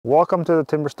Welcome to the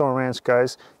Timberstone Ranch,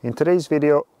 guys. In today's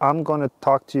video, I'm going to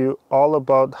talk to you all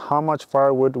about how much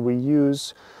firewood we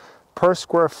use per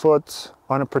square foot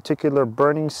on a particular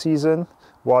burning season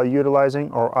while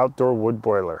utilizing our outdoor wood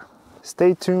boiler.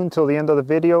 Stay tuned till the end of the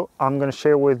video. I'm going to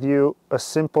share with you a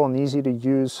simple and easy to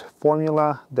use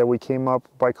formula that we came up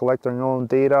by collecting our own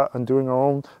data and doing our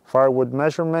own firewood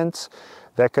measurements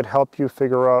that could help you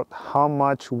figure out how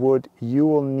much wood you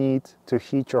will need to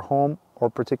heat your home or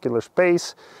particular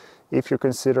space if you're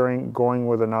considering going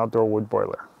with an outdoor wood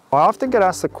boiler. I often get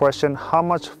asked the question, how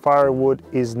much firewood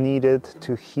is needed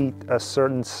to heat a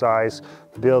certain size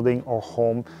building or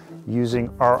home using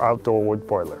our outdoor wood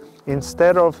boiler?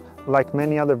 Instead of like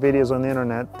many other videos on the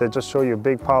internet that just show you a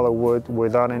big pile of wood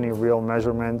without any real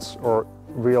measurements or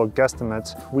real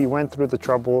guesstimates, we went through the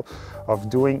trouble of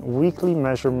doing weekly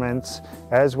measurements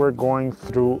as we're going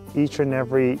through each and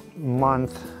every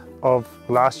month of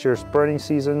last year's burning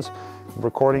seasons,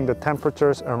 recording the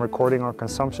temperatures and recording our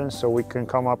consumption so we can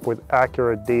come up with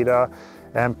accurate data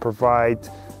and provide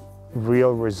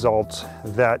real results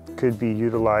that could be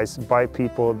utilized by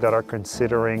people that are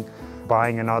considering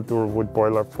buying an outdoor wood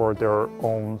boiler for their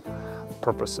own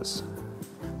purposes.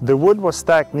 The wood was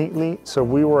stacked neatly, so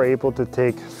we were able to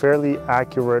take fairly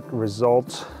accurate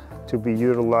results to be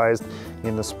utilized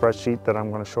in the spreadsheet that I'm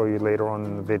going to show you later on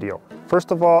in the video.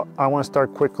 First of all, I want to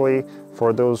start quickly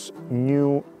for those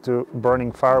new to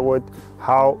burning firewood,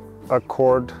 how a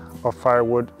cord of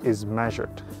firewood is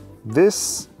measured.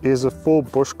 This is a full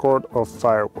bush cord of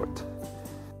firewood.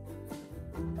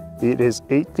 It is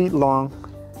 8 feet long,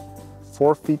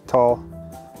 4 feet tall,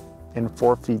 and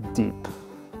 4 feet deep.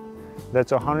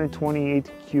 That's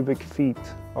 128 cubic feet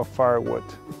of firewood.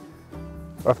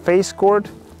 A face cord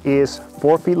is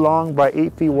 4 feet long by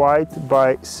 8 feet wide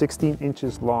by 16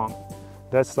 inches long.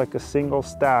 That's like a single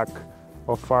stack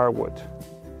of firewood.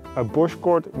 A bush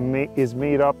cord is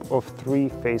made up of 3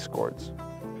 face cords.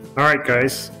 All right,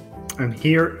 guys, and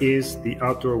here is the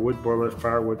outdoor wood boiler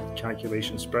firewood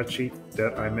calculation spreadsheet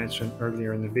that I mentioned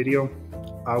earlier in the video.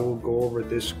 I will go over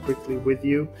this quickly with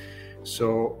you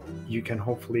so you can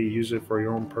hopefully use it for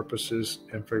your own purposes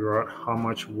and figure out how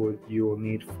much wood you will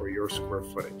need for your square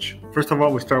footage. First of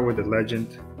all, we start with the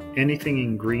legend. Anything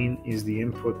in green is the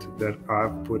input that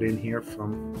I've put in here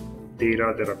from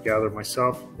data that I've gathered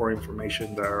myself or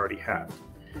information that I already have.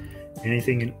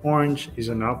 Anything in orange is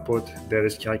an output that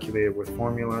is calculated with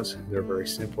formulas. They're very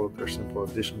simple. They're simple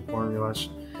addition formulas.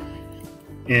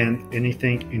 And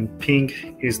anything in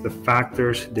pink is the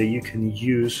factors that you can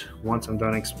use once I'm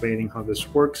done explaining how this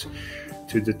works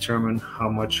to determine how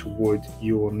much wood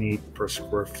you will need per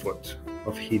square foot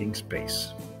of heating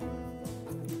space.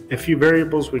 A few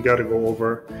variables we got to go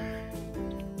over.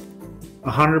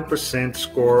 100%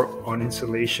 score on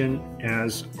insulation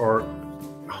as our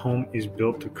home is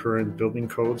built to current building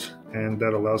codes, and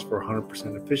that allows for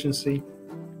 100% efficiency.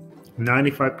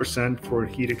 95% for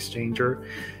heat exchanger.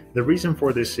 The reason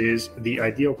for this is the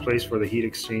ideal place for the heat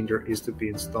exchanger is to be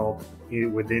installed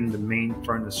within the main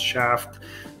furnace shaft,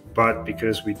 but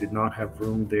because we did not have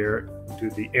room there to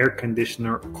the air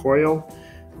conditioner coil,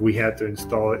 we had to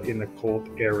install it in the cold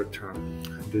air return.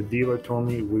 The dealer told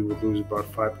me we would lose about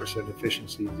 5%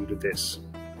 efficiency due to this.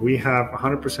 We have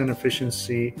 100%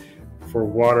 efficiency for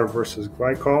water versus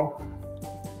glycol.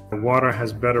 Water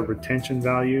has better retention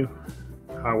value.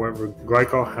 However,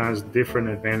 glycol has different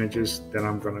advantages that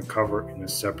I'm going to cover in a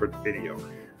separate video.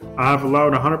 I've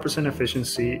allowed 100%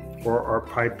 efficiency for our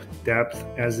pipe depth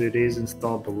as it is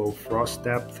installed below frost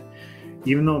depth.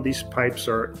 Even though these pipes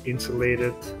are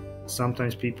insulated,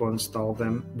 sometimes people install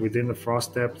them within the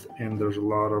frost depth and there's a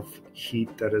lot of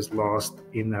heat that is lost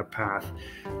in that path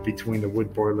between the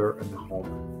wood boiler and the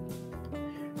home.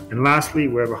 And lastly,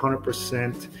 we have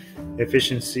 100%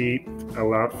 efficiency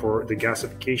allowed for the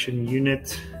gasification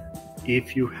unit.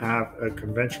 If you have a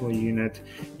conventional unit,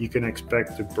 you can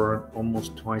expect to burn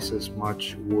almost twice as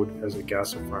much wood as a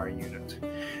gasifier unit.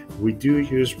 We do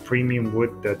use premium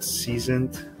wood that's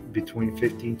seasoned between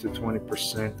 15 to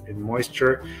 20% in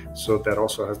moisture, so that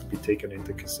also has to be taken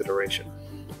into consideration.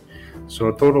 So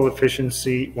a total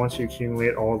efficiency, once you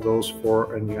accumulate all of those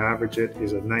four and you average it,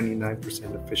 is a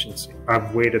 99% efficiency.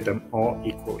 I've weighted them all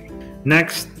equally.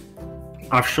 Next,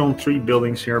 I've shown 3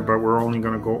 buildings here, but we're only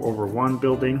going to go over 1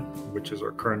 building, which is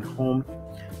our current home.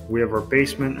 We have our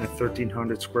basement at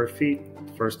 1,300 square feet,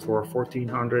 first floor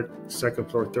 1,400,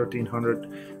 second floor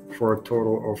 1,300, for a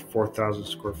total of 4,000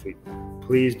 square feet.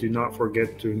 Please do not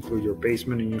forget to include your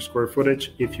basement in your square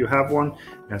footage if you have one,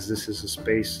 as this is a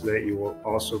space that you will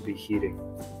also be heating.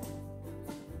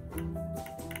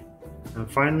 And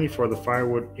finally, for the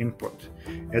firewood input.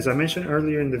 As I mentioned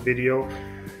earlier in the video,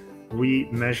 We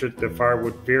measured the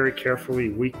firewood very carefully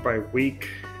week by week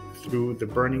through the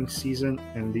burning season,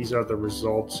 and these are the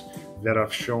results that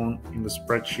I've shown in the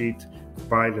spreadsheet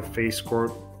by the face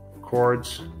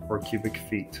cords or cubic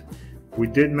feet. We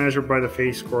did measure by the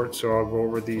face cord, so I'll go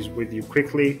over these with you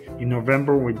quickly. In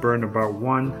November, we burned about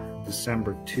 1,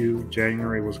 December 2,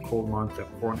 January was a cold month at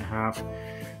 4.5,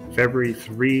 February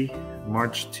 3,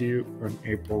 March 2, and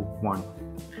April 1.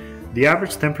 The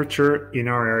average temperature in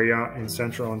our area in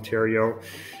central Ontario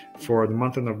for the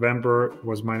month of November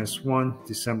was -1,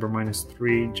 December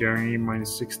 -3, January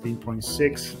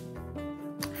 -16.6,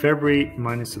 February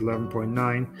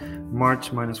 -11.9,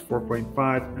 March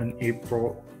 -4.5, and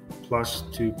April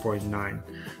 +2.9.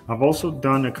 I've also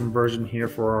done a conversion here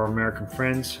for our American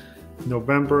friends.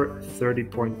 November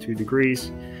 30.2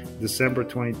 degrees, December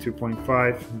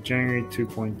 22.5, January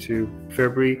 2.2,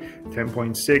 February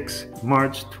 10.6,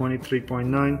 March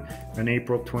 23.9, and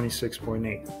April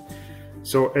 26.8.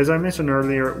 So as I mentioned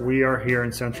earlier, we are here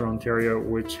in central Ontario,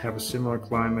 which have a similar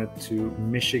climate to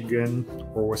Michigan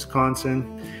or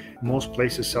Wisconsin. Most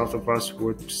places south of us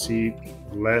would see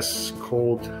less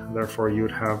cold, therefore you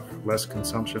would have less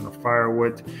consumption of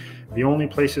firewood. The only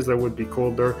places that would be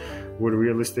colder would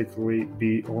realistically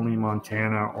be only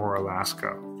Montana or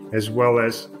Alaska, as well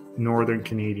as northern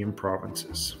Canadian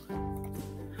provinces.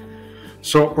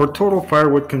 So our total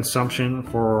firewood consumption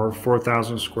for our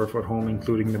 4,000 square foot home,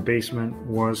 including the basement,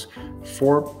 was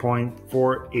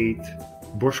 4.48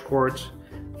 bush cords,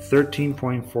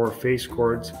 13.4 face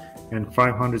cords, and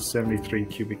 573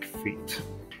 cubic feet.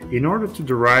 In order to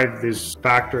derive this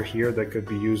factor here that could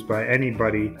be used by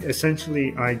anybody,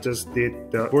 essentially I just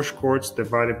did the bush cords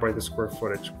divided by the square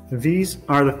footage. These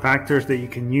are the factors that you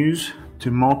can use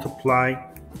to multiply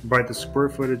by the square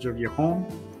footage of your home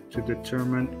to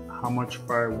determine how much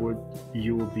firewood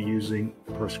you will be using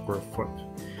per square foot.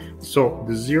 So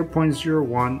the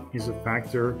 0.01 is a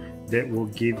factor that will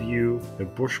give you the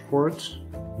bush cords.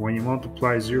 When you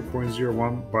multiply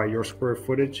 0.01 by your square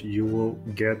footage, you will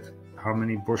get how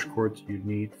many bush cords you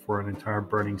need for an entire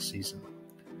burning season.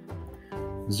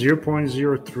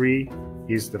 0.03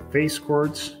 is the face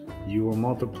cords. You will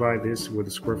multiply this with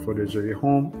the square footage of your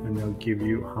home, and they'll give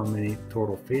you how many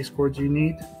total face cords you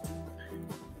need.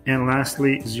 And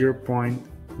lastly,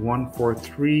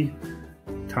 0.143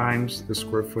 times the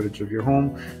square footage of your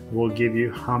home will give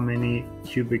you how many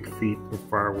cubic feet of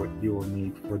firewood you will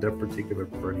need for that particular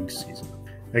burning season.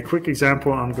 A quick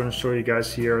example I'm going to show you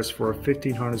guys here is for a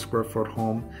 1,500 square foot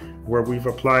home where we've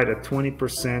applied a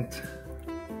 20%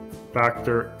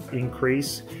 factor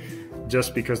increase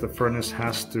just because the furnace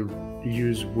has to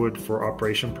use wood for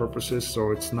operation purposes,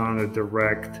 so it's not a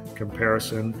direct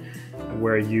comparison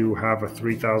where you have a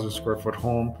 3,000 square foot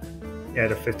home.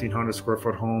 At a 1,500 square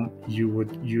foot home, you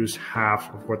would use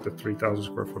half of what the 3,000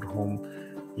 square foot home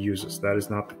uses. That is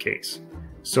not the case.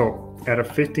 So at a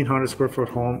 1,500 square foot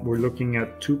home, we're looking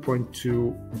at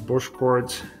 2.2 bush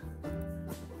cords,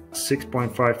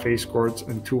 6.5 face cords,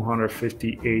 and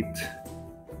 258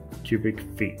 cubic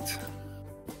feet.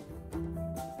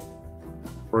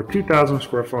 For a 2,000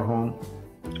 square foot home,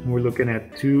 we're looking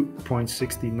at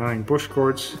 2.69 bush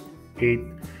cords, 8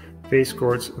 face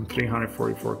cords, and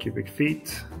 344 cubic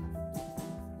feet.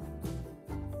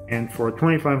 And for a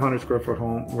 2,500 square foot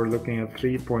home, we're looking at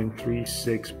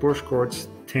 3.36 bush cords,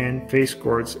 10 face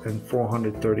cords, and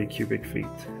 430 cubic feet.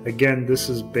 Again, this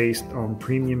is based on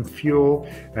premium fuel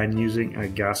and using a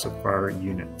gasifier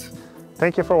unit.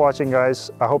 Thank you for watching, guys.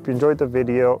 I hope you enjoyed the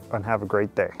video and have a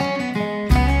great day.